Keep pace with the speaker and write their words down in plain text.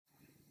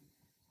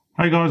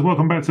Hey guys,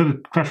 welcome back to the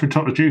Clash with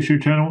Totters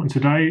YouTube channel, and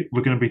today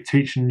we're going to be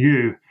teaching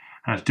you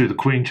how to do the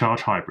Queen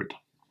Charge Hybrid.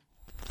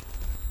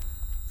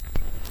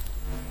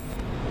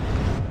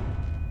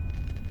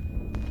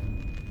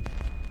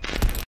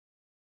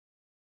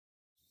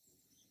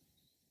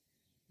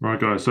 Right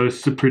guys, so this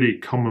is a pretty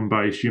common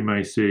base you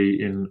may see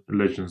in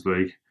Legends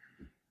League.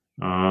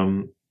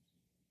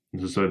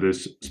 As I say,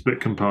 there's split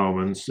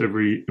compartments.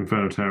 Every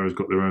Inferno Tower has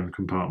got their own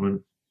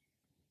compartment.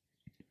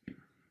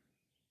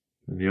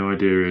 And the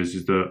idea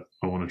is that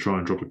I want to try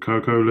and drop a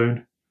Coco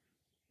Loon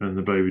and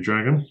the Baby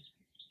Dragon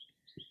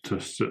to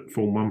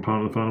form one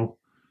part of the funnel.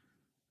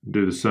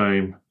 Do the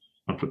same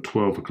up at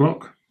 12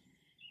 o'clock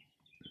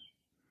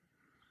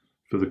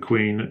for the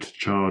Queen to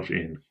charge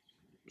in.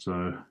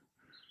 So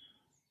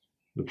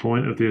the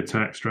point of the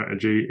attack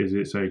strategy is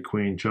it's a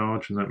Queen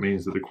charge, and that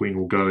means that the Queen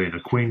will go in.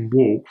 A Queen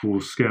walk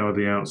will scour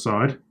the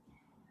outside.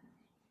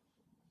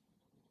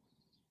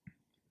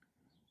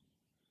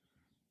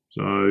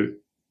 So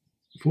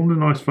formed a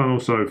nice funnel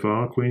so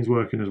far. Queen's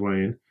working his way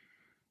in.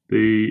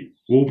 The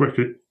wall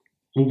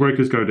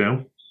breakers go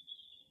down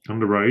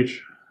under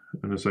rage,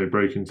 and as they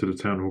break into the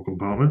town hall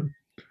compartment.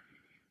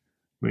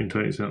 Queen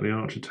takes out the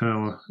archer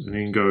tower, and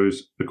in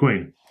goes the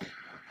Queen.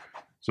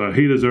 So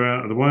healers are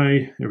out of the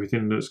way,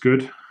 everything looks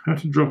good. I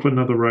have to drop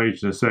another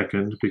rage in a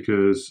second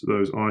because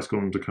those ice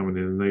golems are coming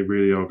in and they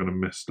really are going to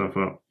mess stuff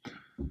up.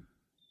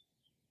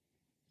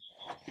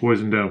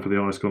 Poison down for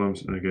the ice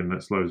golems, and again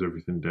that slows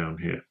everything down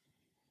here.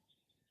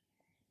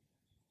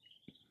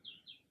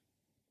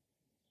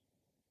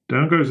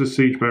 Down goes the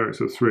siege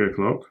barracks at 3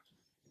 o'clock.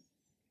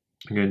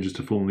 Again, just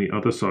to form the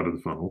other side of the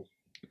funnel.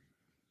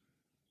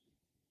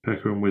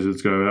 P.E.K.K.A. and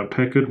wizards go out.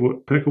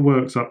 P.E.K.K.A.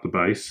 works up the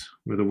base,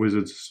 where the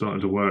wizards are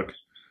starting to work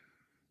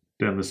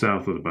down the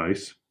south of the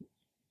base.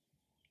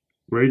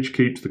 Rage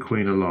keeps the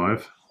Queen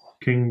alive.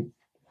 King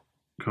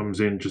comes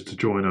in just to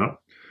join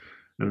up.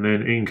 And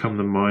then in come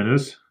the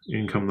miners,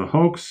 in come the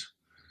Hogs,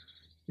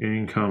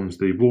 in comes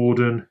the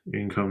Warden,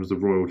 in comes the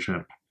Royal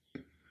Champ.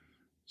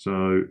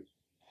 So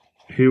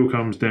Heal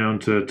comes down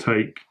to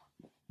take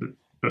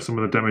some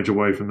of the damage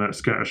away from that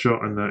scatter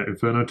shot and that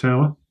Inferno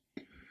Tower.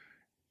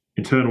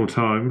 Eternal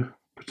Time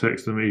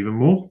protects them even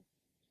more.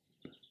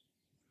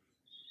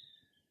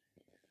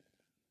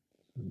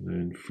 And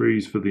then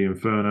freeze for the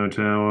Inferno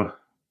Tower.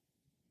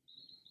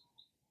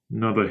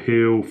 Another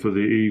heal for the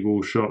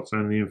Eagle shots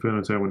and the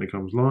Inferno Tower when it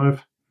comes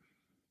live.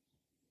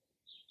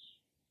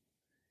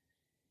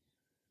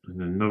 And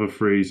then another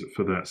freeze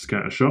for that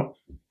scatter shot.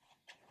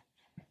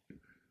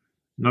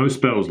 No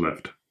spells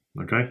left,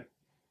 okay?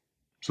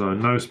 So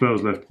no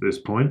spells left at this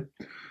point.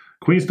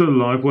 Queen's still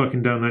alive,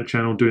 working down that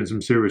channel, doing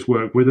some serious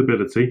work with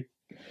ability.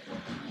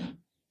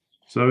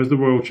 So is the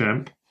Royal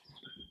Champ.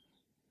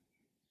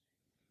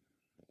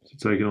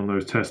 So taking on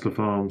those Tesla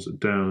farms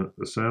down at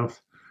the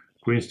south.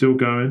 Queen's still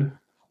going.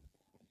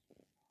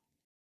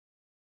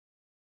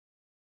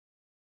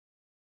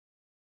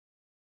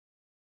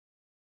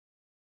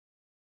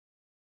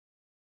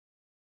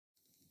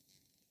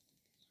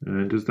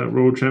 And does that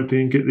Royal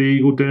Champion get the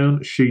Eagle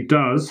down? She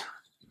does.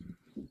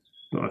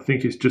 But I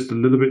think it's just a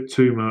little bit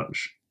too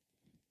much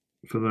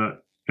for that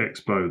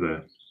Expo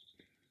there.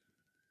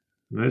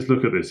 Let's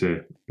look at this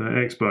here. That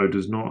Expo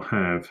does not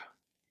have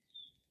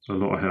a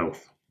lot of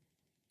health.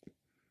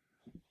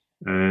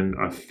 And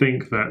I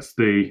think that's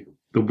the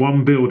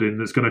one building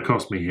that's going to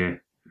cost me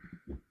here.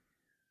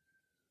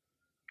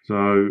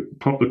 So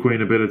pop the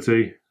Queen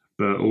ability,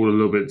 but all a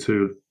little bit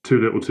too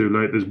little too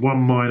late. There's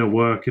one miner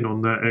working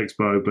on that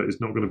Expo, but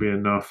it's not going to be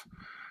enough.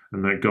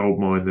 And that gold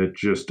mine, they're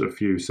just a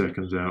few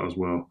seconds out as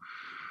well.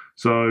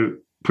 So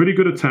pretty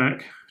good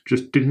attack,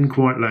 just didn't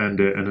quite land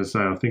it. And as I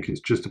say, I think it's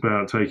just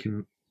about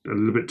taking a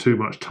little bit too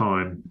much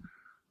time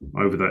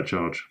over that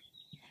charge.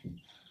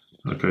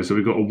 Okay, so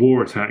we've got a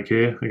war attack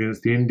here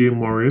against the Indian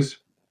Warriors.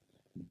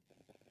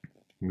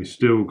 And we've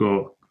still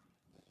got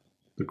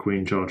the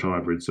Queen Charge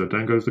Hybrid. So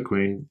down goes the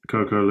Queen,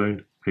 Coco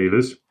Loon,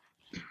 healers.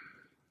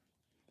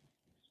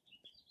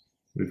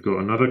 We've got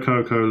another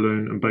Coco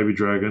Loon and Baby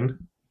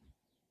Dragon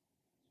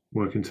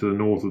working to the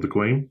north of the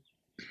Queen.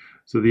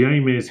 So the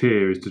aim is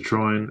here is to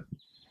try and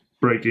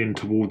break in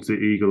towards the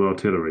Eagle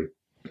artillery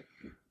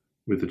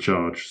with the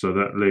charge. So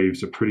that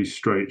leaves a pretty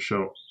straight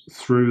shot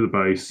through the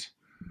base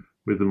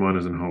with the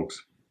miners and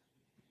Hogs.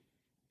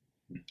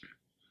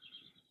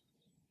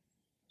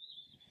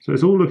 So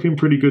it's all looking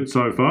pretty good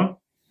so far.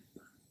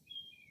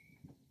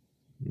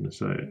 I'm going to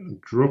say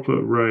drop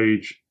a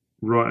rage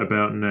right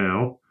about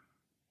now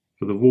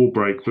for the wall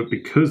break, but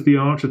because the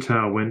archer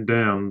tower went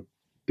down,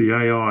 the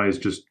AI is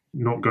just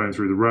not going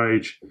through the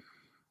rage.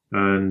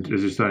 And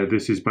as you say,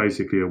 this is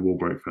basically a wall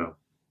break fail.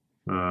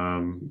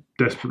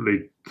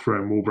 Desperately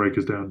throwing wall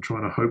breakers down,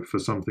 trying to hope for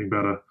something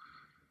better,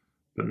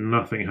 but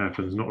nothing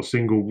happens. Not a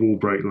single wall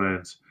break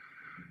lands.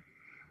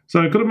 So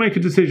I've got to make a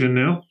decision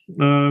now.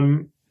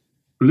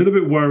 A little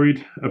bit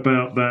worried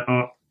about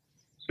that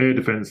air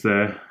defense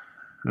there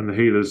and the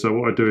healers. So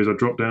what I do is I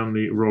drop down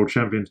the Royal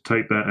Champion to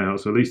take that out.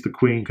 So at least the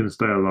Queen can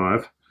stay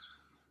alive.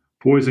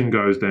 Poison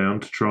goes down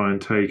to try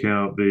and take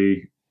out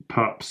the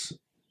pups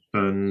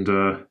and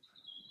the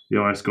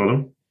ice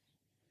golem.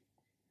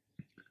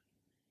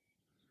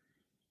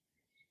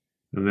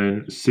 And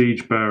then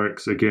siege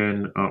barracks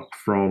again up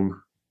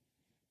from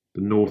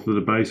the north of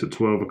the base at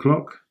 12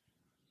 o'clock.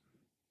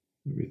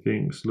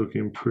 Everything's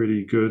looking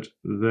pretty good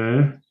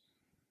there.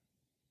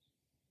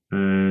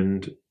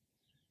 And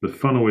the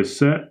funnel is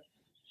set.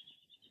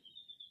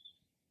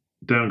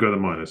 Down go the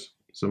miners.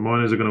 So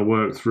miners are going to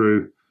work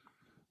through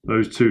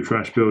those two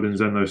trash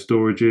buildings and those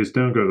storages.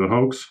 Down go the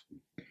hogs.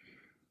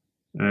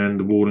 And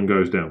the warden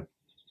goes down.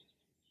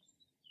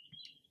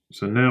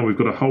 So now we've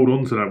got to hold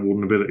on to that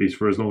warden abilities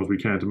for as long as we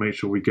can to make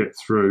sure we get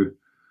through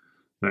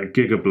that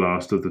giga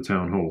blast of the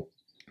town hall.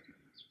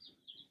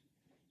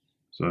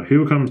 So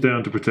Heal comes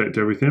down to protect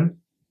everything.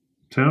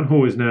 Town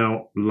hall is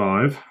now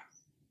live.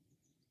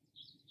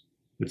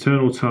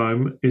 Eternal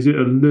Tome, is it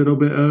a little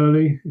bit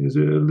early? Is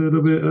it a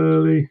little bit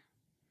early?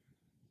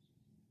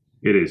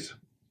 It is.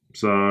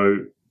 So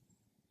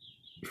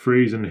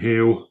freeze and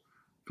heal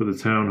for the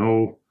town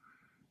hall.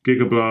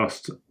 Giga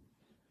blast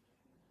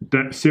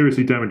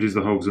seriously damages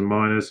the hogs and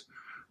miners.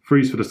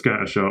 Freeze for the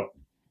scatter shot.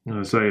 And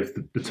I say if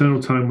the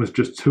Eternal Tome was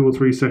just 2 or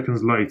 3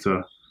 seconds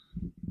later,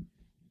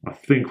 I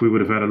think we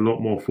would have had a lot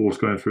more force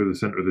going through the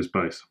centre of this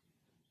base.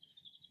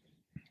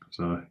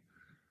 So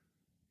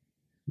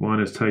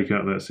miners take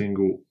out that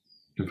single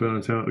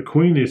Inferno Tower. The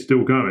Queen is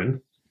still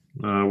going,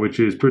 which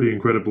is pretty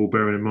incredible,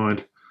 bearing in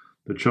mind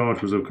the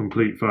charge was a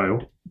complete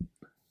fail.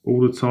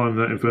 All the time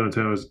that Inferno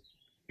Tower is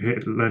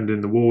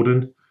landing the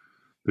Warden,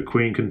 the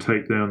Queen can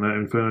take down that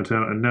Inferno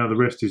Tower, and now the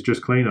rest is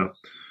just cleanup.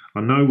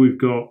 I know we've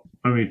got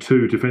only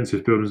 2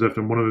 defensive buildings left,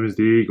 and one of them is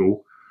the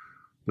Eagle,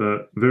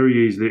 but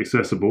very easily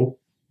accessible.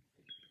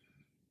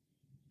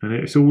 And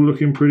it's all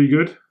looking pretty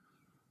good,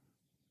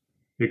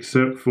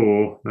 except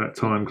for that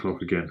time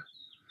clock again.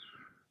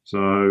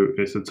 So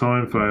it's a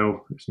time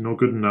fail. It's not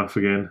good enough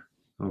again,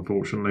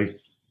 unfortunately.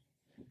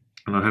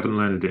 And I haven't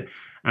landed it.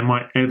 Am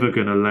I ever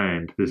going to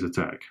land this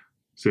attack?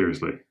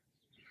 Seriously.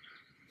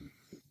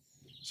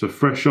 So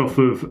fresh off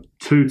of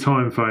 2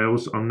 time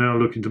fails, I'm now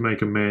looking to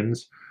make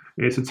amends.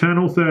 It's a Town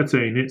Hall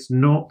 13. It's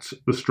not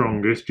the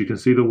strongest. You can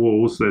see the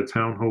walls. They're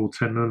Town Hall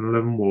 10 and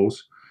 11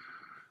 walls.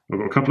 I've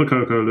got a couple of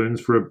Cocoa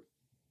Loons for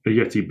a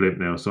Yeti blimp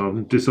now. So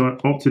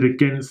I've opted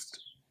against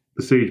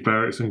the siege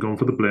barracks and gone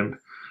for the blimp.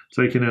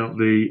 Taking out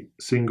the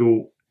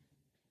single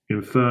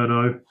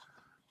Inferno,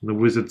 the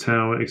Wizard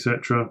Tower,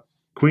 etc.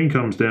 Queen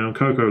comes down,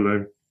 Cocoa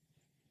Loon.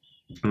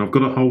 And I've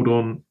got to hold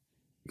on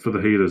for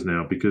the healers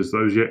now because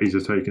those Yetis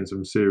are taking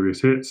some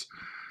serious hits.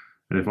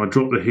 And if I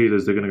drop the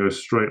healers, they're going to go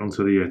straight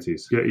onto the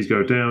Yetis. Yetis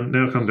go down.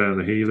 Now come down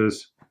the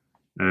healers.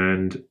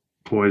 And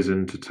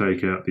poison to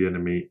take out the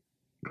enemy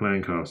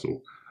clan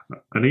castle.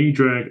 An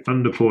E-Drag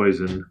under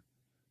poison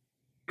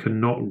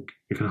can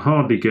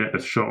hardly get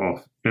a shot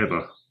off,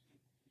 ever.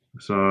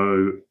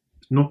 So,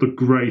 it's not the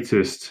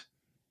greatest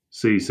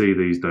CC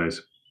these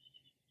days.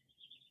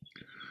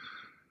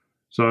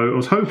 So, I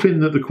was hoping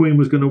that the Queen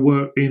was going to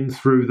work in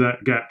through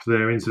that gap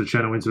there into the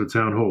channel, into the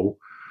town hall.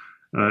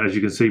 As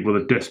you can see by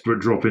the desperate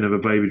drop-in of a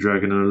baby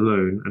dragon and a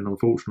loon, and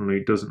unfortunately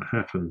it doesn't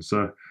happen.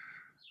 So,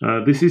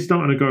 this is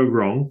starting to go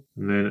wrong.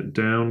 And then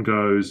down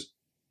goes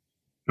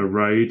a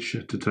Rage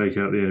to take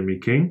out the enemy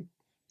king.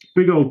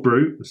 Big old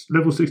brute, it's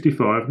level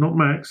 65, not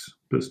max,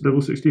 but it's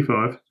level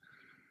 65.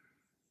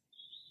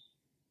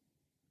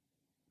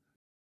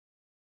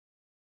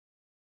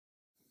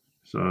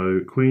 So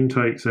Queen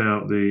takes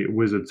out the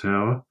Wizard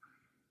Tower,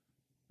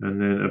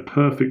 and then a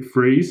perfect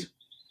freeze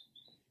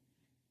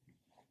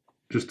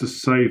just to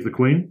save the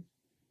Queen.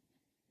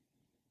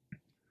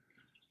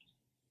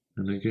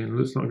 And again,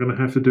 looks like I'm going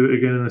to have to do it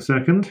again in a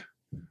second.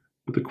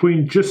 But the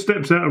Queen just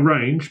steps out of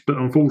range, but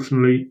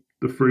unfortunately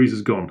the freeze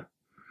is gone.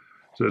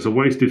 So it's a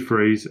wasted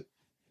freeze,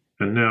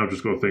 and now I've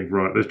just got to think,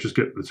 right, let's just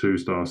get the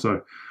 2-star.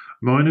 So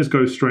miners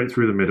go straight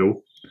through the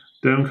middle.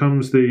 Down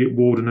comes the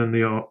Warden and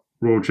the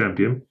Royal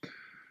Champion.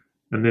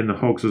 And then the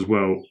Hogs as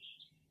well.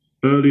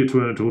 Early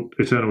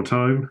Eternal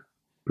Tome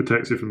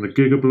protects it from the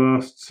Giga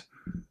Blasts,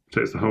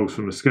 protects the Hogs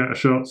from the Scatter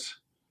Shots.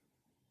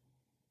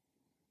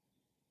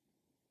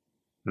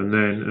 And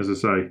then, as I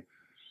say,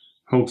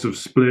 Hogs have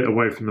split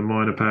away from the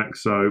Miner Pack,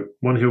 so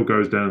one hill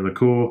goes down in the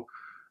core,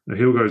 a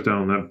hill goes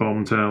down on that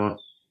bomb tower.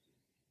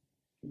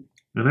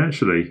 And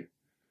actually,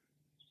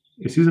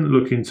 this isn't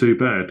looking too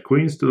bad.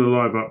 Queen's still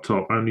alive up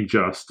top, only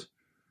just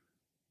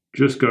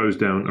goes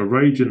down, a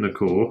Rage in the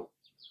core,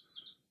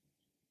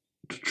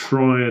 to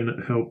try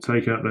and help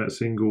take out that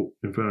single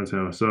Inferno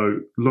Tower. So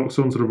locks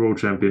onto the Royal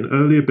Champion,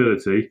 early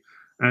ability,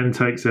 and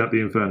takes out the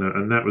Inferno,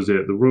 and that was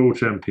it. The Royal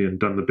Champion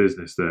done the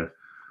business there.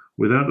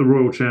 Without the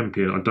Royal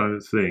Champion, I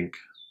don't think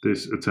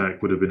this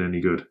attack would have been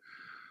any good.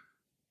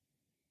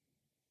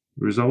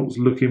 Results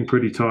looking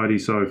pretty tidy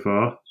so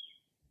far.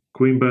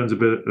 King Bird's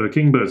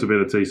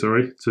ability,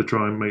 to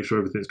try and make sure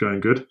everything's going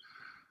good.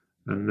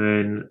 And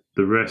then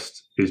the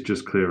rest is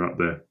just clear up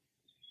there.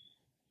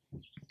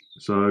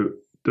 So,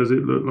 does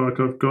it look like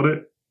I've got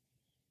it?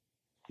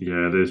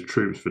 Yeah, there's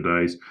troops for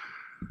days.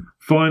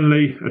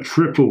 Finally, a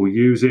triple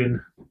using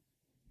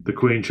the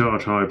Queen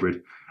Charge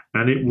Hybrid.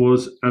 and it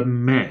was a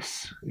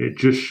mess. It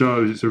just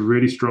shows it's a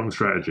really strong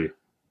strategy.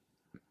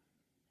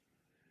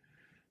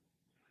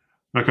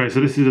 Okay,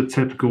 so this is a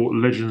typical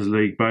Legends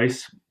League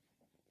base.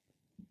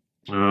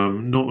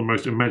 Not the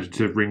most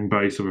imaginative ring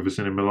base I've ever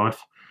seen in my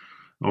life.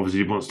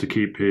 Obviously, he wants to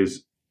keep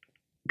his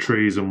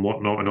trees and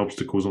whatnot and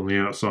obstacles on the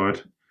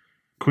outside.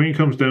 Queen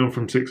comes down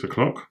from 6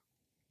 o'clock.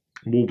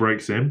 Wall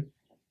breaks in,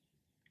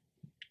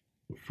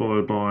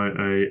 followed by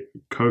a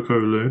Coco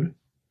Loon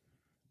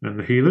and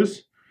the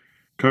healers.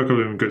 Coco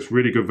Loon gets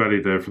really good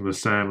value there from the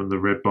Sam and the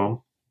Red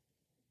Bomb.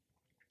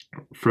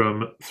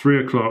 From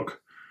 3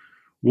 o'clock,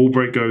 wall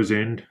break goes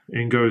in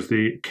goes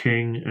the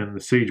King and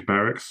the Siege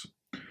Barracks.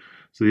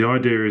 So the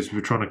idea is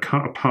we're trying to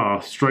cut a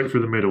path straight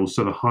through the middle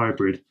so the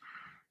hybrid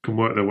can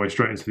work their way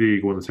straight into the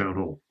Eagle and the Town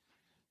Hall.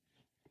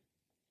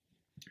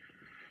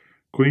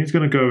 Queen's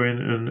going to go in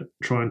and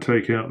try and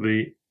take out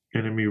the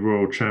enemy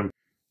Royal Champion.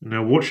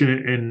 Now, watching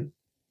it in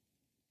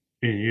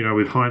you know,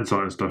 with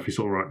hindsight and stuff, you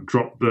sort of right,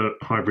 drop the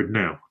hybrid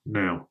now,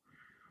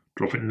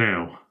 drop it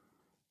now,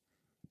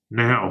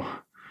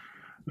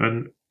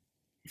 and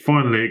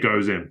finally it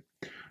goes in.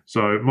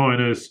 So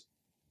Miners,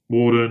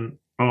 Warden,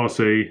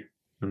 RC,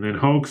 and then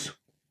Hogs.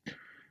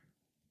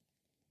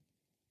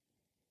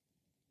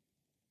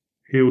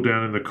 Heal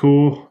down in the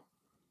core,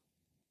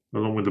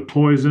 along with the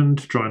poison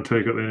to try and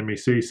take out the enemy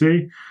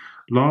CC.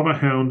 Lava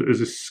Hound has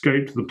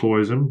escaped the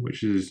poison,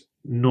 which is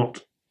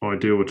not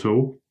ideal at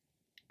all.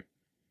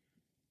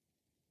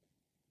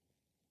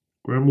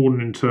 Grand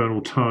Warden Internal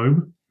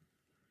Tome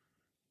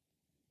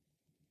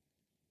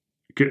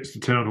gets the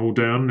Town Hall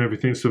down and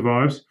everything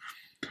survives.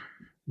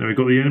 Now we've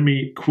got the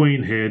enemy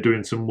Queen here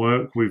doing some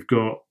work. We've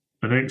got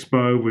an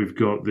Expo, we've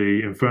got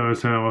the Inferno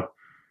Tower.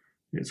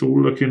 It's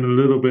all looking a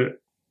little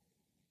bit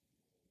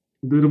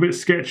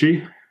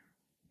sketchy.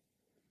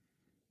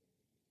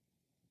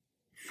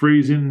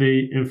 Freezing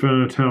the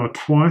Inferno Tower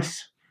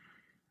twice.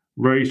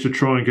 Raise to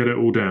try and get it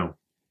all down.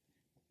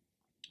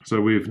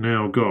 So we've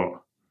now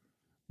got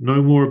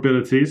no more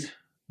abilities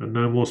and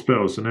no more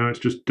spells. So now it's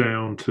just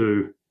down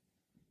to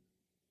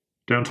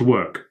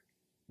work.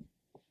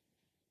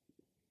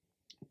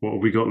 What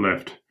have we got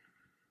left?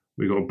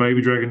 We've got a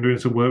baby dragon doing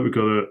some work. We've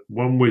got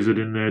one wizard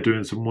in there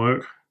doing some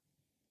work.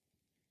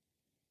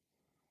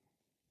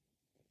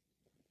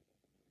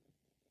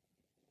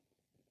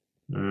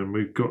 And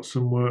we've got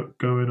some work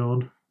going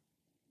on.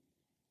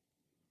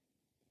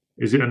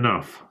 Is it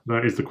enough?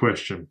 That is the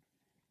question.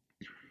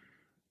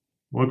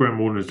 My Grand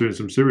Warden is doing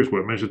some serious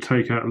work. Managed to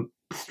take out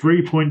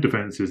 3-point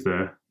defences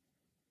there.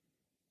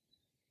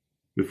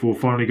 Before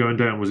finally going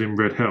down, was in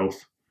red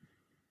health.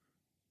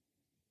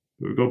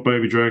 But we've got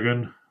Baby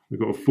Dragon. We've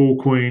got a full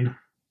Queen.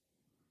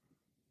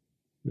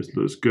 This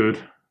looks good.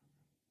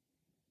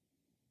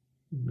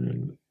 And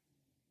then,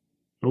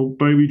 oh,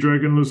 Baby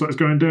Dragon looks like it's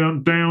going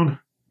down.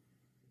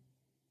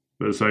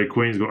 But I say,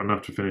 Queen's got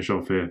enough to finish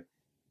off here.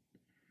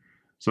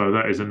 So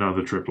that is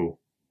another triple.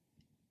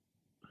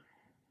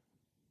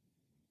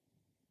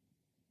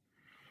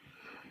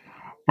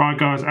 Right,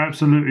 guys,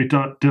 absolutely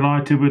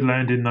delighted with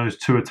landing those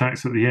 2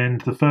 attacks at the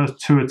end. The first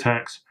 2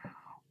 attacks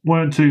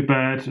weren't too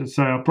bad.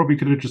 So I probably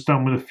could have just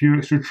done with a few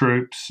extra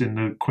troops in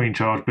the Queen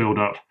Charge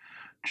build-up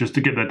just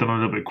to get that done a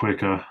little bit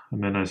quicker.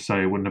 And then, as I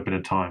say, it wouldn't have been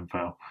a time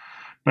fail.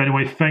 But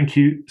anyway, thank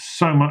you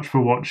so much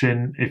for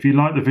watching. If you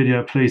like the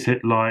video, please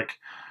hit like.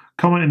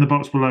 Comment in the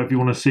box below if you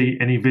want to see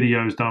any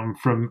videos done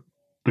from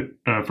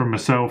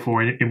myself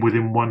or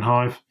within One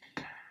Hive.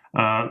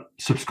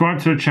 Subscribe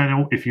to the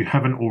channel if you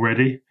haven't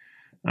already.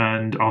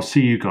 And I'll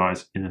see you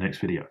guys in the next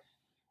video.